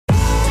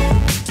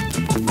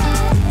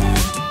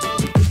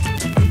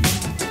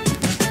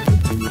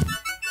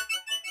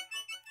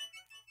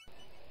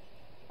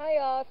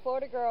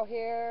Florida girl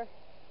here.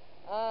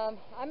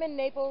 I'm in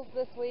Naples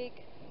this week,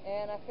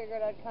 and I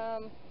figured I'd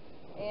come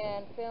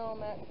and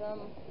film at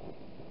some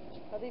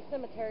of these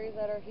cemeteries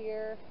that are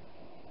here.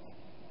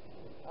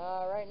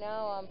 Right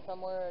now I'm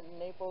somewhere in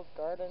Naples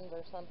Gardens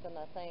or something,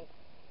 I think.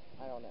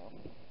 I don't know.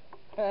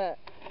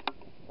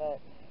 But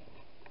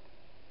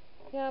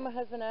yeah, my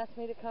husband asked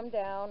me to come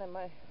down, and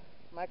my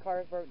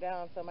car's broke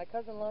down, so my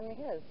cousin loaned me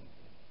his.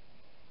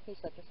 He's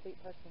such a sweet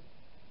person.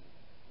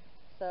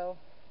 So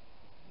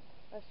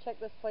let's check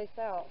this place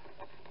out.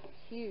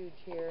 It's huge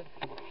here.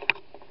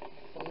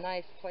 Some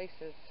nice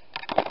places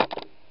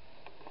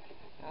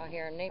out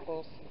here in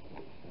Naples.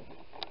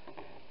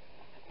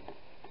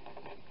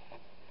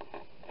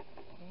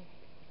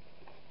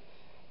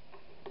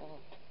 Oh.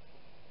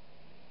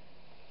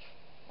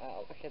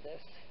 Wow, look at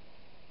this.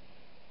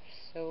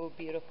 So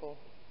beautiful.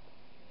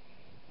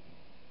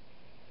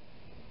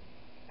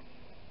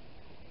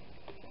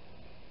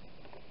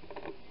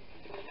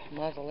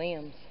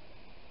 Mausoleums.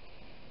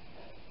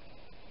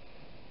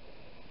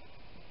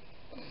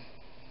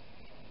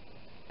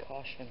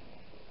 Caution.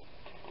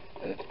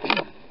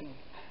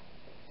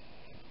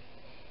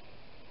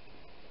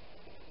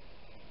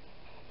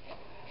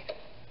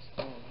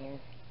 Here.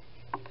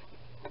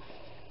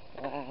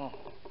 Wow.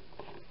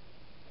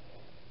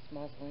 This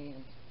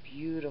mausoleum's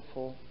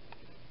beautiful.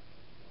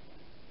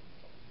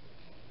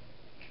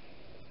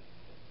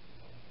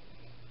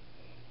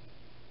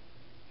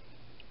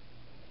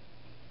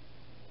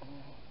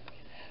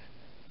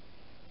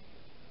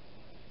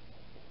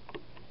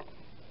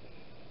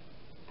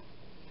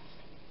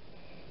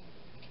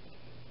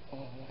 Oh,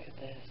 look at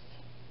this.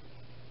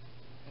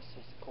 This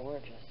is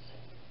gorgeous.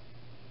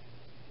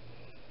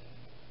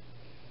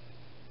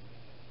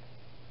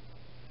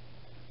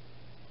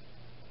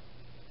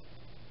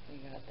 We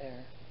got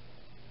there.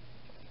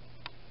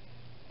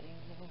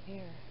 Things over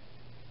here.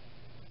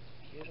 It's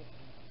beautiful.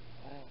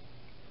 Wow.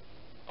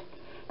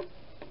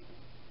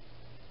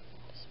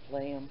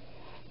 Display them.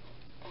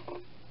 Oh,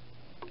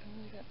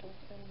 we got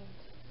those things. I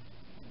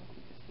don't know if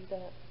you can see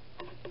that.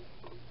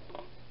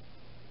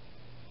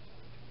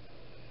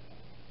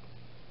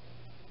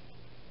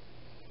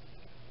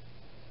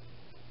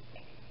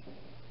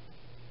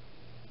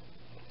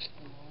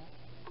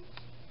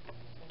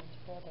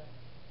 Brother.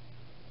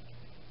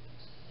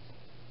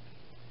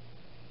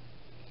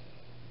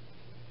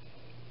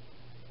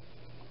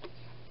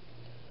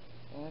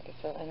 Oh, I can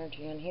feel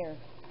energy in here.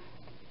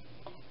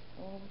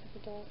 Oh, look at the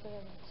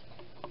dolphins.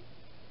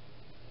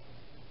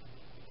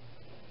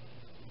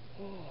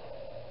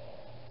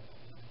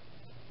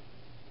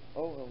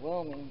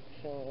 Overwhelming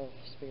feel of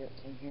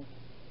spirits in here.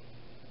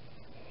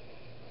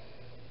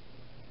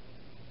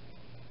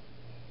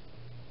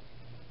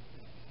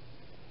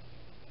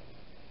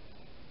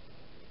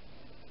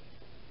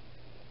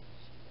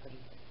 Pretty.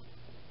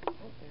 Oh,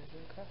 there's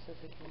the crosses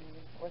again.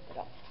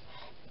 Orthodox.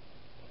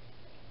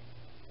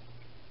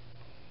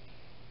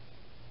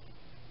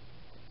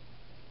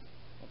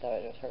 I thought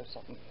I just heard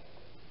something.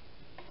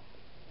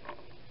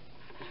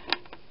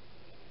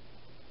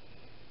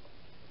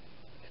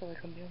 I feel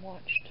like I'm being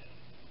watched.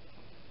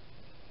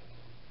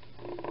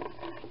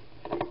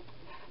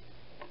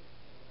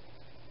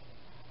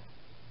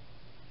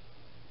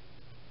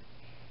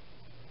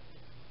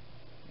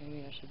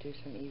 Maybe I should do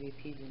some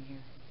EVPs in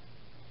here.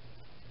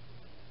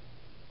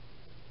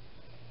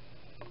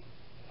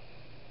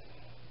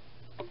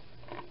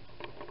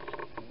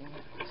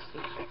 Let's see.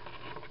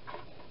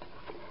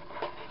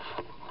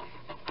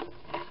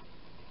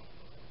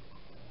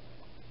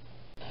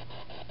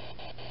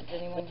 Is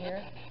anyone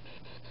here?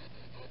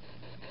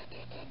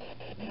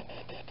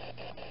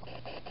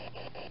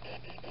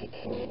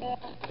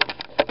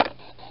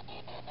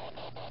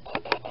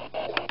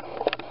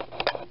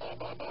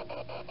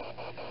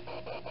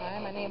 Hi,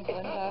 my name's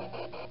Linda.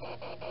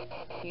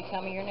 Can you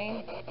tell me your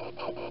name?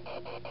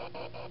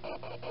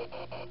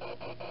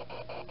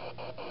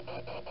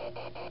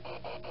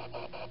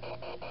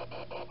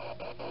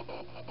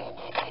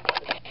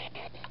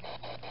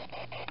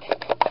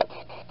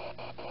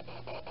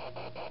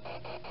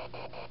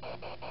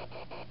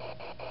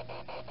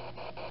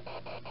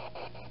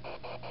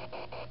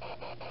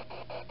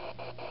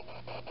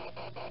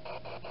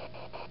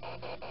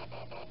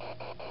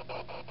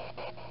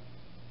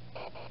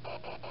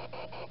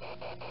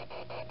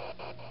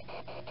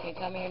 Can you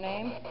tell me your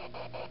name?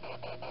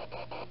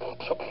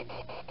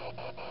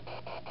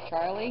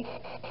 Charlie?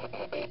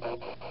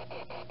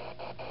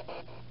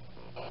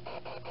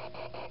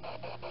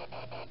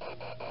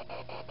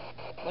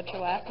 What's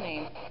your last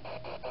name?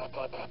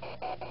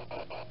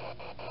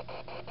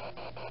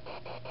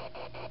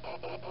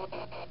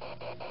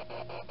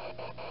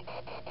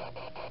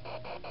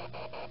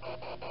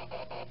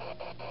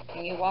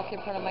 Can you walk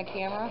in front of my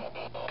camera?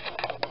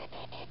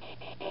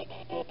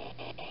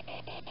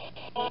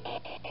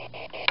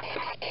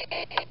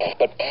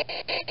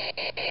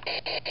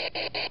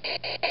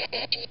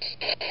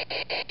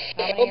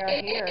 How many are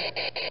here?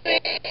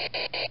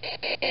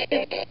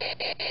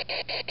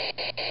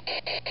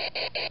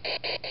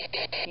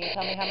 Can you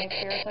tell me how many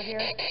spirits are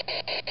here?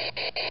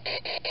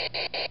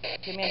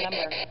 Give me a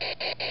number.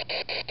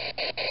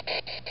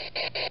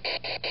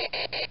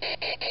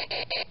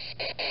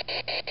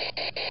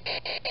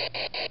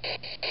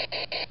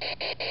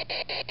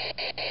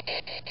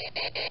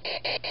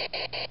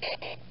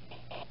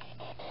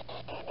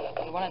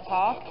 You want to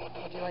talk?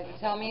 Would you like to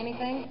tell me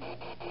anything?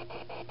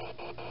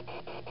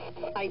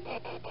 Hi.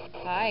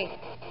 Hi.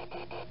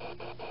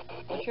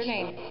 What's your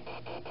name?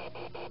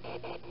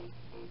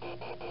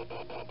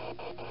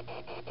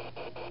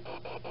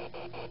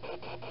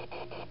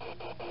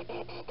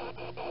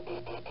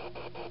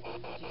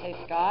 Did you say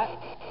Scott?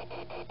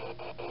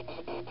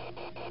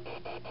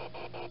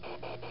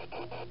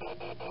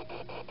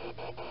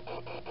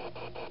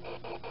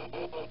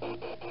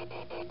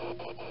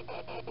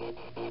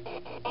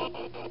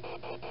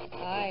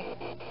 Hi.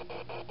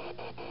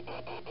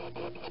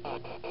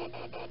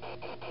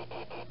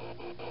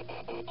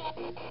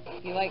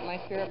 Do you like my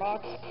spirit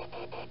box?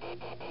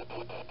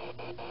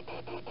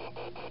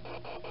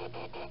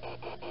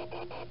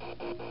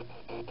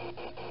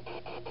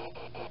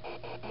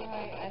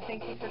 Alright, I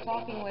thank you for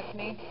talking with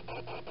me.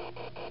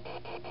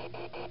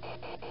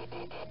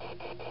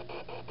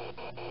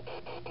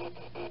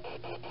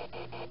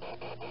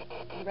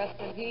 You rest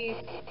in peace.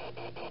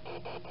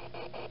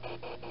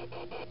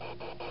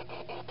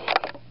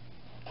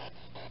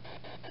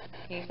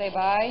 Can you say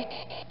bye?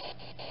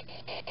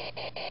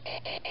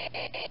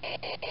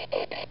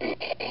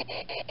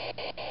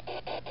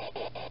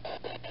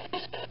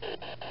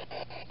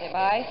 Say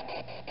bye.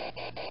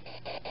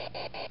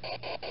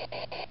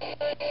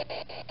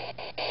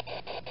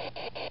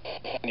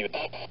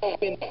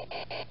 Open.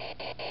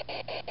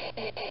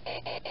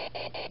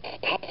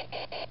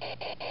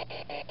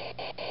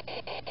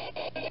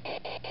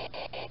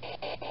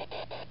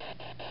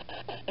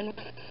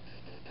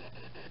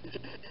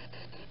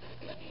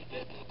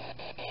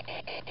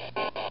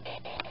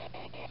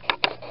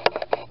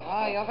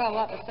 Wow, y'all got a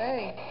lot to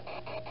say.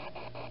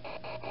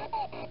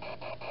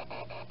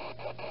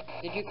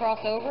 Did you cross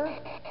over?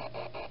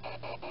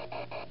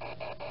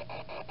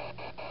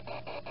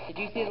 Did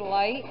you see the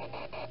light?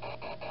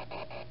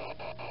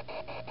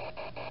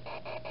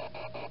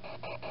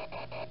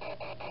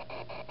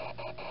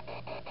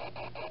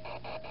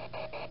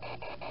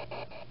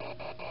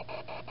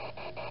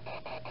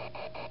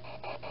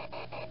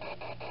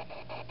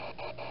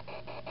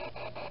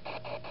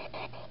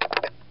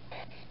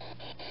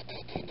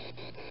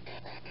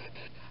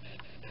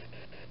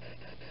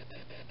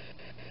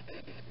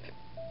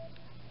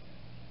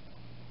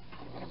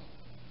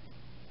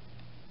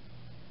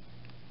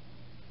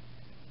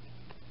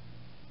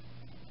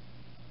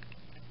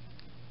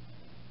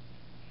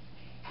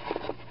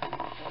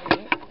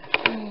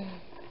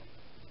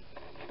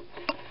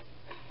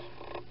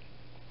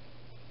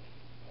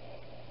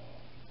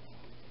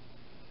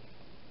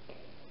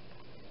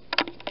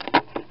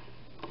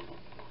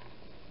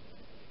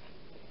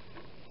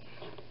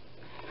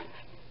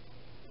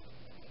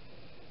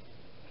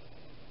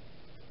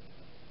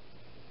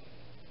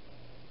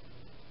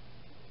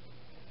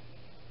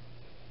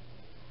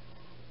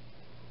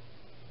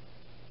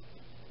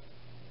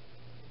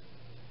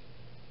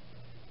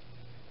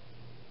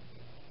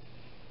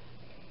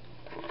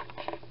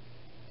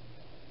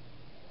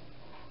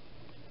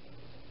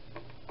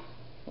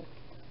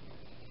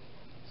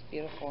 It's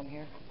beautiful in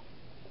here.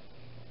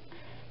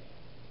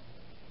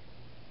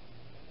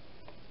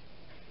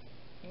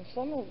 And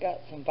someone's got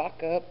some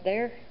vodka up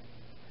there.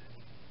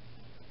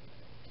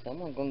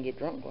 Someone's gonna get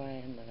drunk while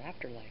in the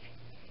afterlife.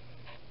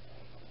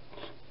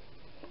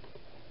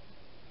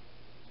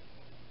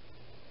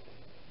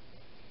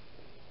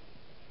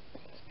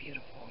 It's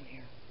beautiful in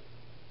here.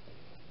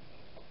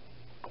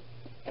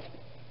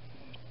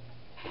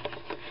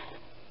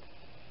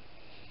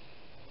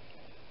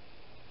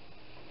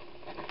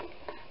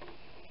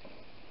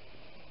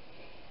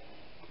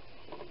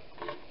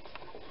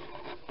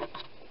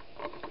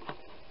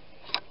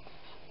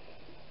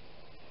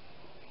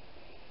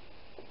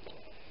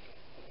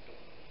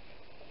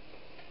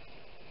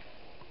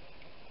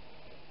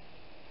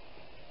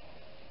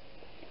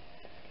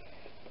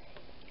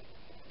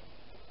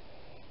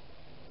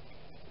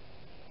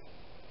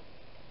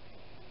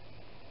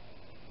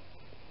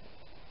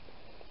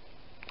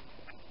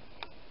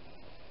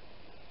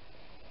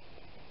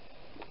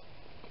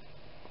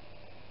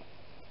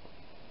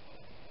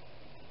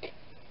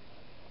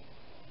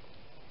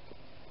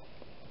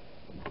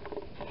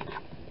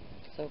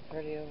 So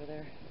pretty over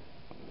there.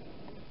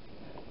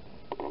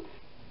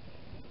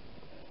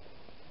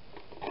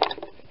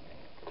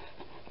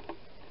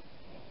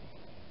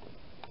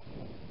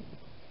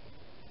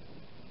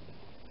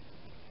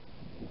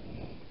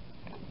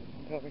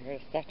 Go over here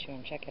to the statue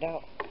and check it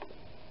out.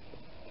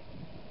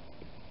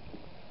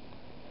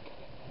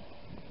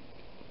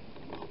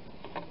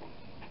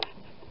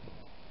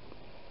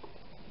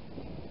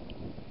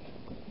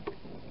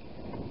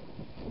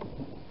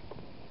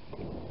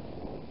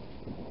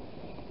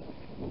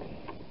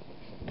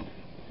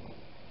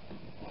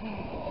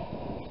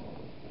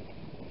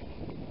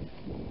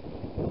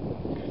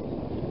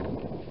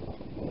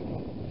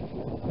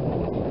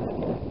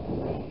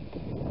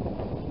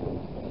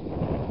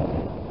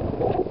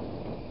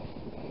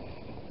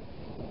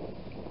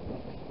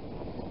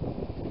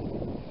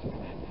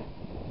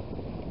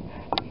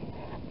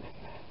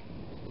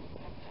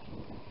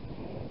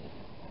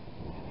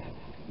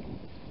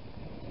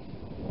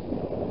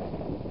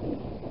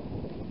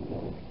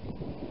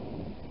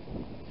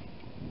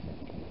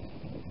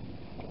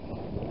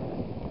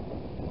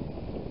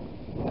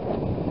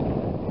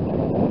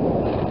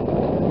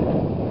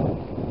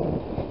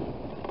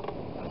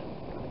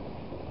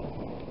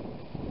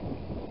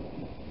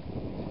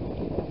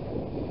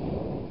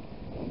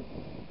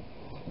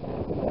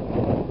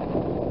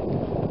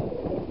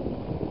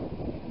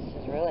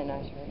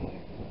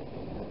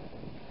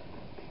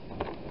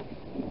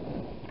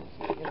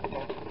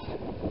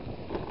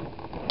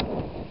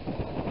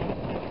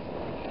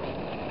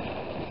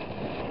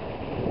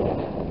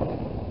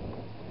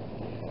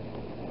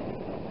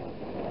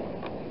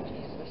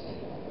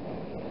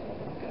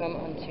 come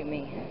unto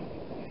me.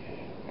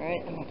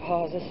 Alright, I'm going to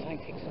pause this so I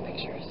can take some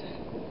pictures.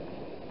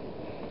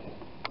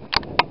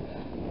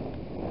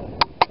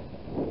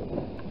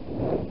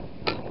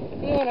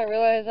 You know what I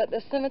realized at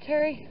this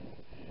cemetery?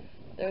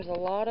 There's a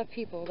lot of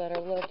people that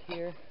are lived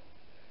here.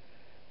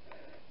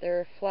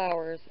 There are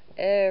flowers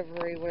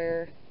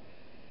everywhere.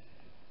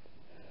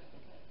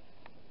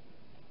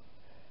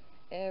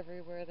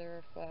 Everywhere there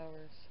are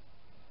flowers.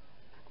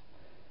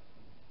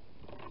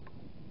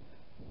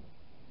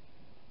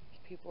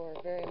 These people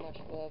are very much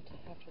loved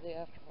after the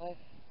afterlife.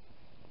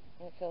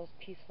 And it feels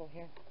peaceful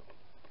here.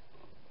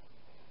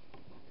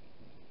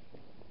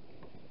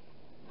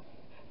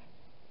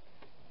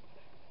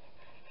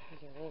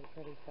 These are really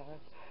pretty flowers.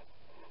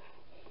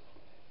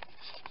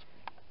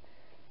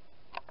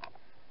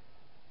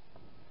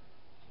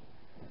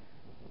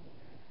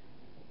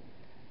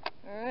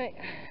 Alright,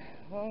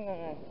 well, I'm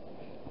gonna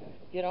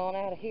get on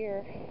out of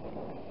here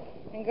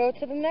and go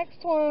to the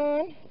next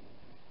one.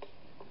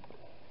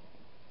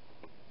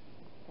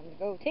 I'm gonna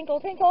go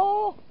tinkle,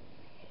 tinkle.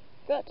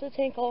 Got to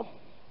tinkle.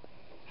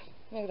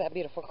 Look at that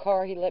beautiful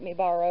car he let me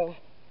borrow,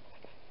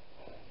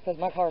 because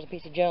my car's a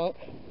piece of junk.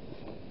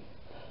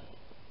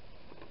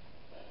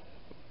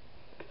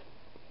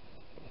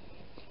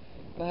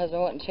 My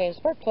husband went and changed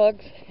spark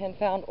plugs and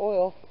found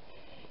oil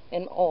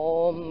in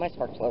all my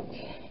spark plugs.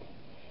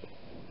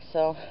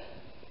 So,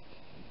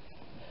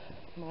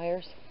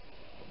 Myers,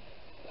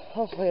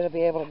 hopefully it'll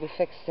be able to be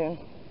fixed soon.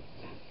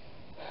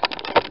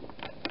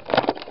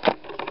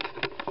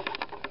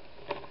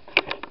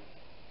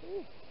 Ooh,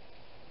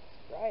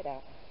 it's bright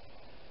out.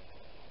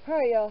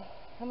 Alright, y'all,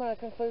 I'm going to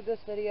conclude this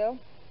video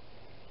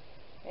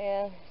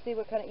and see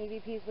what kind of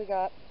EVPs we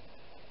got.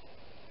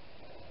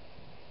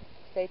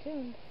 Stay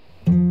tuned.